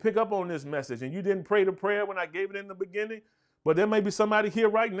begin to pick up on this message and you didn't pray the prayer when I gave it in the beginning, but there may be somebody here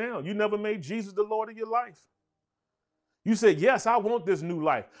right now. You never made Jesus the Lord of your life. You said, yes, I want this new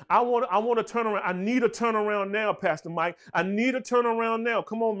life. I want to turn around. I need a turnaround now, Pastor Mike. I need a turnaround now.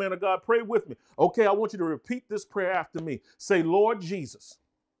 Come on, man of God, pray with me. Okay, I want you to repeat this prayer after me. Say, Lord Jesus,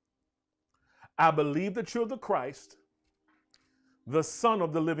 I believe that you're the Christ, the Son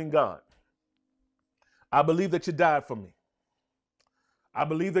of the living God. I believe that you died for me. I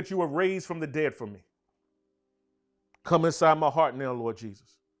believe that you were raised from the dead for me. Come inside my heart now, Lord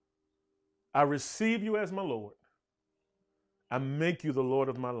Jesus. I receive you as my Lord. I make you the Lord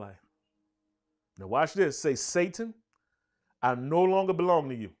of my life. Now watch this. Say, Satan, I no longer belong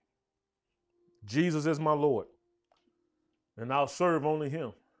to you. Jesus is my Lord, and I'll serve only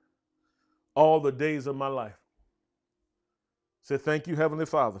him all the days of my life. Say, thank you, Heavenly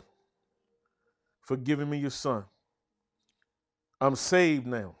Father, for giving me your son. I'm saved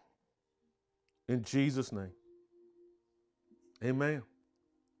now. In Jesus' name. Amen.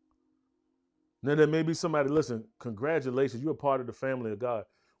 Now there may be somebody, listen, congratulations. You're a part of the family of God.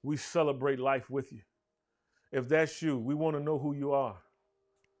 We celebrate life with you. If that's you, we want to know who you are.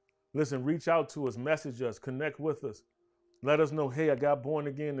 Listen, reach out to us, message us, connect with us. Let us know, hey, I got born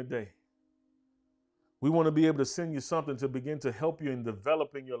again today. We want to be able to send you something to begin to help you in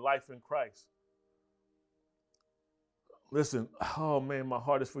developing your life in Christ. Listen, oh man, my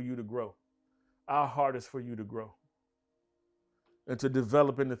heart is for you to grow. Our heart is for you to grow and to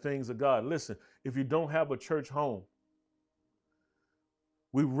develop in the things of God. Listen, if you don't have a church home,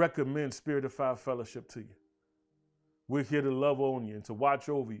 we recommend Spirit of Fire Fellowship to you. We're here to love on you and to watch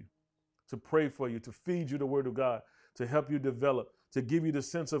over you, to pray for you, to feed you the word of God, to help you develop, to give you the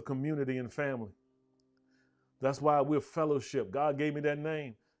sense of community and family. That's why we're fellowship. God gave me that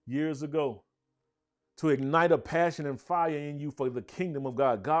name years ago to ignite a passion and fire in you for the kingdom of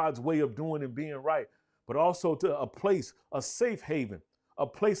God, God's way of doing and being right, but also to a place, a safe haven, a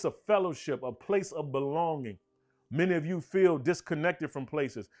place of fellowship, a place of belonging. Many of you feel disconnected from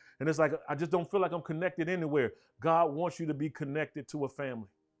places, and it's like, I just don't feel like I'm connected anywhere. God wants you to be connected to a family.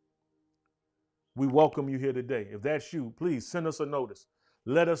 We welcome you here today. If that's you, please send us a notice.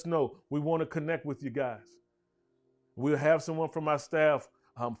 Let us know. We want to connect with you guys. We'll have someone from our staff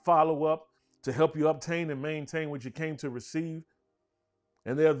follow up to help you obtain and maintain what you came to receive.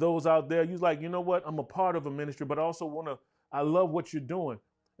 And there are those out there, you're like, you know what? I'm a part of a ministry, but I also I love what you're doing,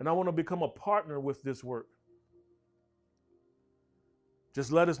 and I want to become a partner with this work.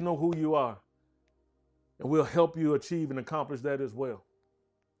 Just let us know who you are, and we'll help you achieve and accomplish that as well.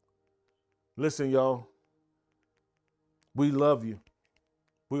 Listen, y'all, we love you.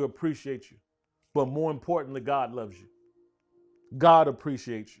 We appreciate you. But more importantly, God loves you. God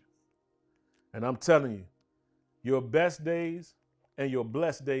appreciates you. And I'm telling you, your best days and your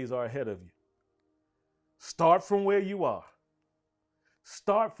blessed days are ahead of you. Start from where you are.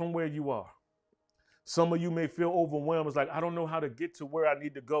 Start from where you are. Some of you may feel overwhelmed. It's like, I don't know how to get to where I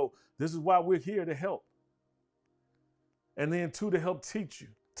need to go. This is why we're here to help. And then two, to help teach you.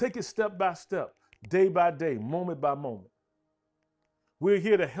 Take it step by step, day by day, moment by moment. We're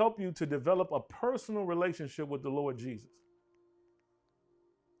here to help you to develop a personal relationship with the Lord Jesus.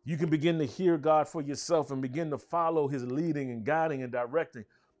 You can begin to hear God for yourself and begin to follow his leading and guiding and directing,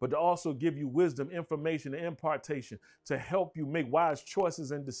 but to also give you wisdom, information, and impartation to help you make wise choices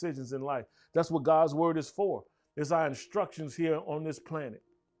and decisions in life. That's what God's word is for. It's our instructions here on this planet.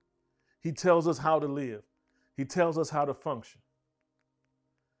 He tells us how to live. He tells us how to function.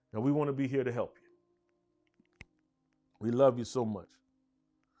 And we want to be here to help you. We love you so much.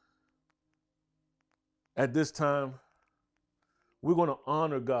 At this time, we're going to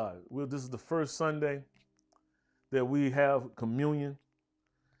honor God. This is the first Sunday that we have communion.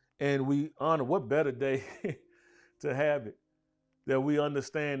 And we honor, what better day to have it, that we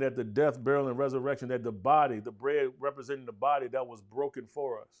understand that the death, burial, and resurrection, that the body, the bread representing the body that was broken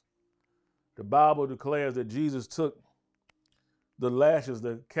for us. The Bible declares that Jesus took the lashes,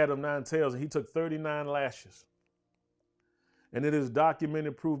 the cat of nine tails, and he took 39 lashes. And it is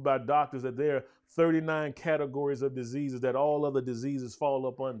documented, proved by doctors, that there are 39 categories of diseases that all other diseases fall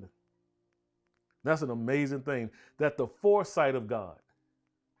up under. That's an amazing thing, that the foresight of God,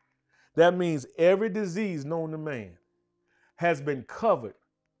 that means every disease known to man has been covered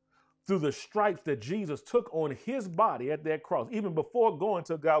through the stripes that Jesus took on his body at that cross, even before going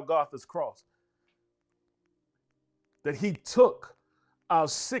to Golgotha's cross. That he took our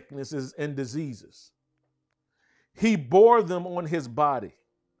sicknesses and diseases. He bore them on his body.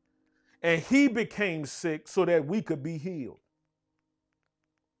 And he became sick so that we could be healed.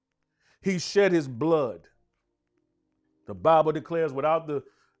 He shed his blood. The Bible declares without the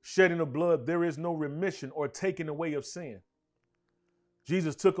shedding of blood, there is no remission or taking away of sin.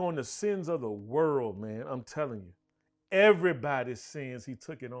 Jesus took on the sins of the world, man. I'm telling you. Everybody's sins, he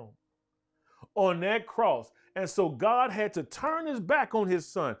took it on that cross. And so God had to turn his back on his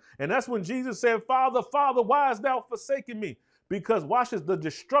son. And that's when Jesus said, Father, Father, why hast thou forsaken me? Because watch this, the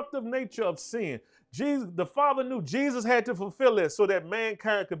destructive nature of sin. Jesus, the Father knew Jesus had to fulfill it so that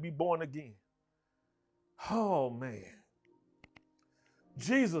mankind could be born again. Oh, man.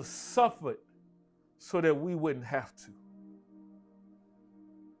 Jesus suffered so that we wouldn't have to.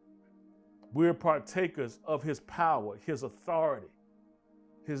 We're partakers of his power, his authority,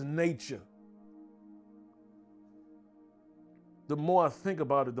 his nature. The more I think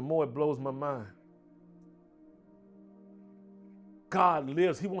about it, the more it blows my mind. God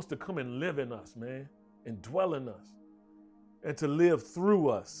lives. He wants to come and live in us, man, and dwell in us, and to live through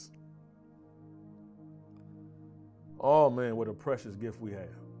us. Oh, man, what a precious gift we have.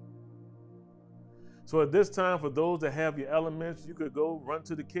 So at this time, for those that have your elements, you could go run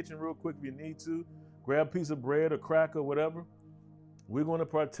to the kitchen real quick if you need to, grab a piece of bread or cracker, whatever. We're going to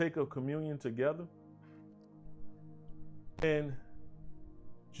partake of communion together. And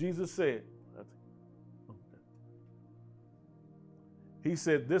Jesus said, he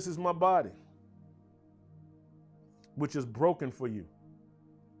said, this is my body, which is broken for you.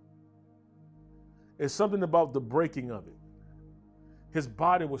 It's something about the breaking of it. His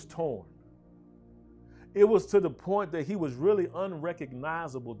body was torn. It was to the point that he was really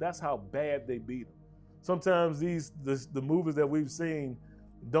unrecognizable. That's how bad they beat him. Sometimes the movies that we've seen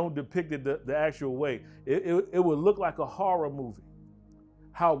don't depict it the actual way. It would look like a horror movie.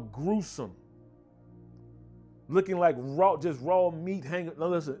 How gruesome. Looking like raw meat hanging. Now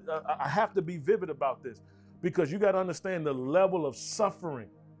listen, I have to be vivid about this because you got to understand the level of suffering.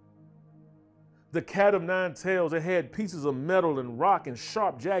 The cat of nine tails, it had pieces of metal and rock and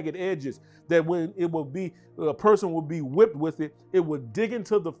sharp, jagged edges that when it would be, a person would be whipped with it, it would dig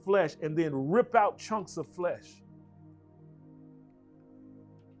into the flesh and then rip out chunks of flesh.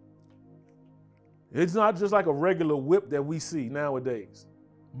 It's not just like a regular whip that we see nowadays.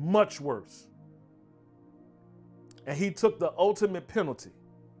 Much worse. And he took the ultimate penalty.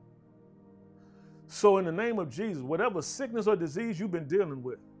 So in the name of Jesus, whatever sickness or disease you've been dealing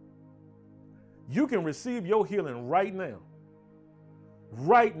with, you can receive your healing right now.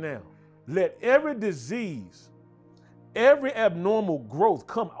 Right now. Let every disease, every abnormal growth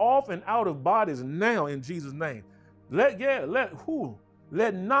come off and out of bodies now in Jesus' name. Let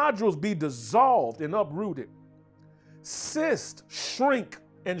nodules be dissolved and uprooted. Cysts shrink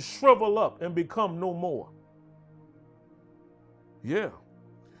and shrivel up and become no more. Yeah.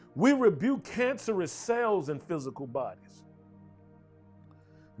 We rebuke cancerous cells in physical bodies.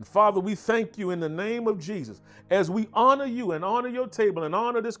 And Father, we thank you in the name of Jesus as we honor you and honor your table and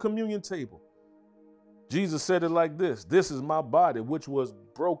honor this communion table. Jesus said it like this: this is my body, which was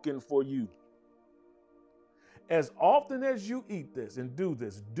broken for you. As often as you eat this and do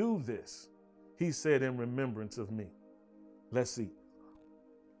this, he said, in remembrance of me. Let's eat.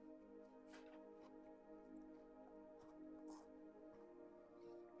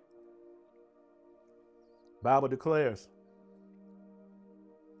 Bible declares,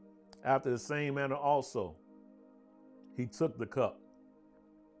 after the same manner also, he took the cup.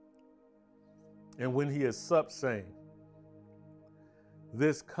 And when he had supped, saying,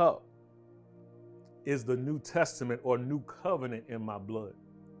 this cup is the New Testament or new covenant in my blood.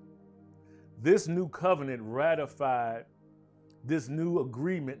 This new covenant ratified this new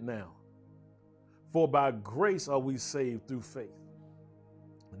agreement now. For by grace are we saved through faith,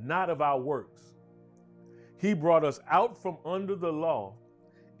 not of our works. He brought us out from under the law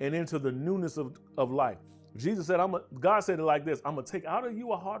and into the newness of life. Jesus said, God said it like this, I'm going to take out of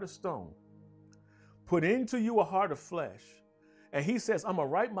you a heart of stone, put into you a heart of flesh. And he says, I'm going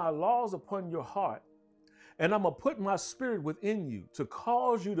to write my laws upon your heart, and I'm going to put my spirit within you to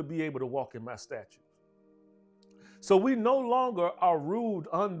cause you to be able to walk in my statutes. So we no longer are ruled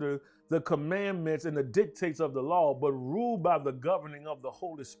under the commandments and the dictates of the law, but ruled by the governing of the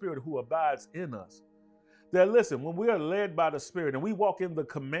Holy Spirit who abides in us. That listen, when we are led by the Spirit and we walk in the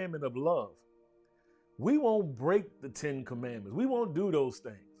commandment of love, we won't break the 10 commandments. We won't do those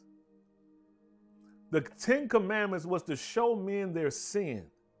things. The 10 commandments was to show men their sin,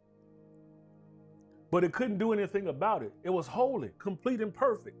 but it couldn't do anything about it. It was holy, complete, and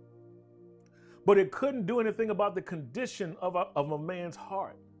perfect. But it couldn't do anything about the condition of a man's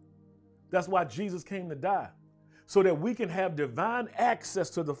heart. That's why Jesus came to die, so that we can have divine access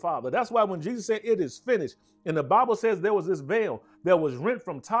to the Father. That's why when Jesus said it is finished, and the Bible says there was this veil that was rent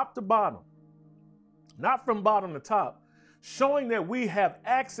from top to bottom, not from bottom to top, showing that we have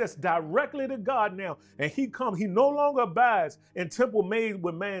access directly to God now. And he no longer abides in temple made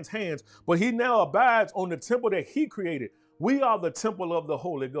with man's hands, but he now abides on the temple that he created. We are the temple of the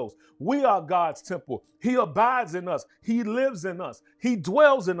Holy Ghost. We are God's temple. He abides in us. He lives in us. He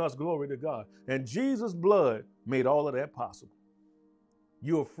dwells in us. Glory to God. And Jesus' blood made all of that possible.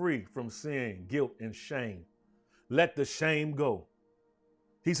 You are free from sin, guilt, and shame. Let the shame go.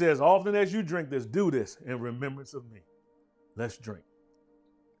 He says, often as you drink this, do this in remembrance of me. Let's drink.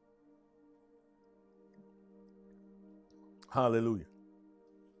 Hallelujah.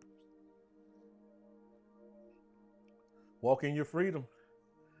 Walk in your freedom.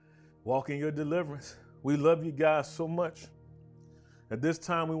 Walk in your deliverance. We love you guys so much. At this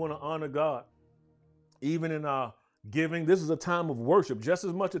time, we want to honor God. Even in our giving, this is a time of worship, just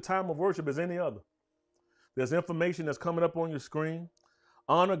as much a time of worship as any other. There's information that's coming up on your screen.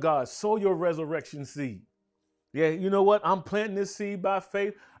 Honor God. Sow your resurrection seed. Yeah, you know what? I'm planting this seed by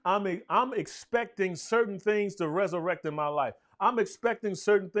faith. I'm expecting certain things to resurrect in my life. I'm expecting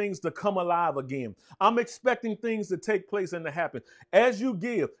certain things to come alive again. I'm expecting things to take place and to happen. As you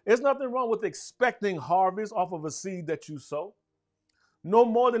give, there's nothing wrong with expecting harvest off of a seed that you sow. No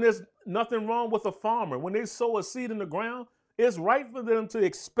more than there's nothing wrong with a farmer. When they sow a seed in the ground, it's right for them to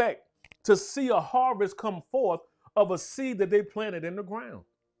expect to see a harvest come forth of a seed that they planted in the ground.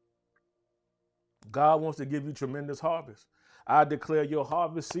 God wants to give you tremendous harvest. I declare your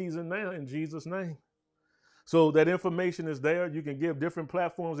harvest season now in Jesus' name. So that information is there. You can give different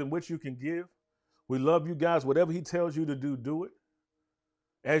platforms in which you can give. We love you guys. Whatever he tells you to do, do it.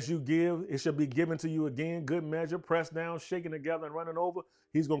 As you give, it shall be given to you again. Good measure, pressed down, shaken together, and running over.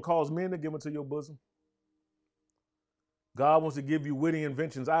 He's going to cause men to give into your bosom. God wants to give you witty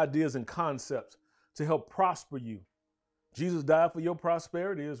inventions, ideas, and concepts to help prosper you. Jesus died for your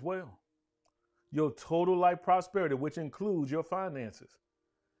prosperity as well. Your total life prosperity, which includes your finances.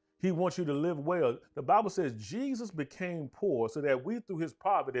 He wants you to live well. The Bible says Jesus became poor so that we through his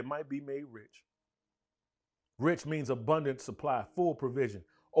poverty might be made rich. Rich means abundant supply, full provision,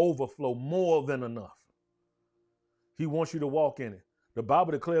 overflow, more than enough. He wants you to walk in it. The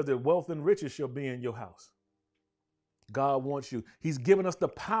Bible declares that wealth and riches shall be in your house. God wants you. He's given us the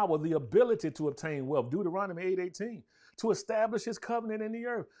power, the ability to obtain wealth. Deuteronomy 8:18, to establish his covenant in the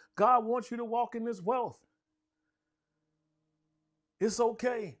earth. God wants you to walk in this wealth. It's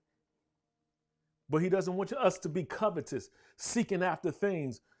okay. But he doesn't want us to be covetous, seeking after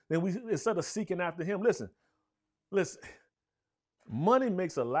things. Then instead of seeking after him, listen. Money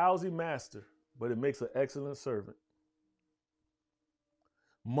makes a lousy master, but it makes an excellent servant.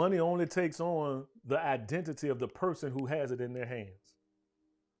 Money only takes on the identity of the person who has it in their hands.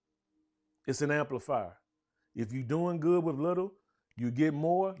 It's an amplifier. If you're doing good with little, you get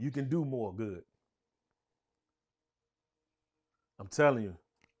more, you can do more good. I'm telling you,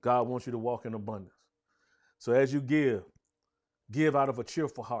 God wants you to walk in abundance. So as you give out of a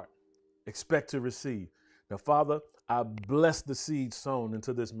cheerful heart. Expect to receive. Now, Father, I bless the seed sown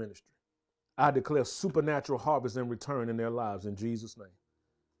into this ministry. I declare supernatural harvest in return in their lives in Jesus' name.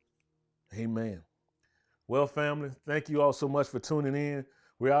 Amen. Well, family, thank you all so much for tuning in.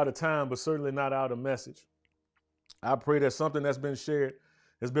 We're out of time, but certainly not out of message. I pray that something that's been shared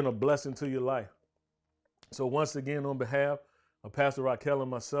has been a blessing to your life. So once again, on behalf of Pastor Raquel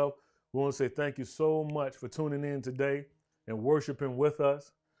and myself, we want to say thank you so much for tuning in today and worshiping with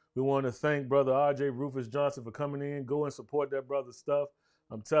us. We want to thank Brother R.J. Rufus Johnson for coming in. Go and support that brother's stuff.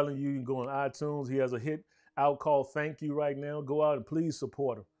 I'm telling you, you can go on iTunes. He has a hit out called Thank You right now. Go out and please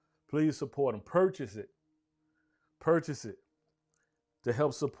support him. Please support him. Purchase it. Purchase it to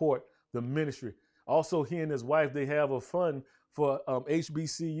help support the ministry. Also, he and his wife, they have a fund for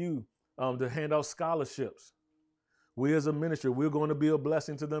HBCU to hand out scholarships. We as a ministry, we're going to be a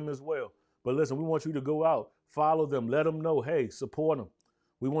blessing to them as well. But listen, we want you to go out, follow them, let them know, hey, support them.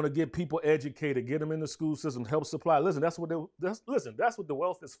 We want to get people educated, get them in the school system, help supply. Listen, that's what the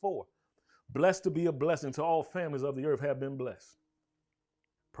wealth is for. Blessed to be a blessing to all families of the earth have been blessed.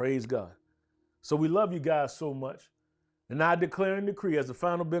 Praise God. So we love you guys so much. And I declare and decree as a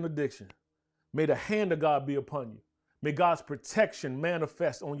final benediction, may the hand of God be upon you. May God's protection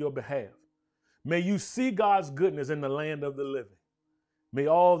manifest on your behalf. May you see God's goodness in the land of the living. May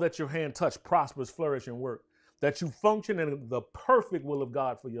all that your hand touch prospers, flourish, and work. That you function in the perfect will of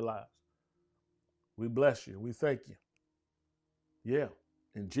God for your lives. We bless you. We thank you. Yeah.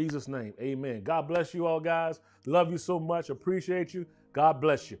 In Jesus' name, amen. God bless you all, guys. Love you so much. Appreciate you. God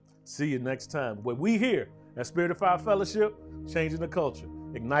bless you. See you next time. What we here at Spirit of Fire Fellowship, changing the culture,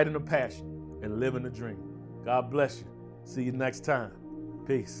 igniting the passion, and living the dream. God bless you. See you next time.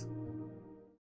 Peace.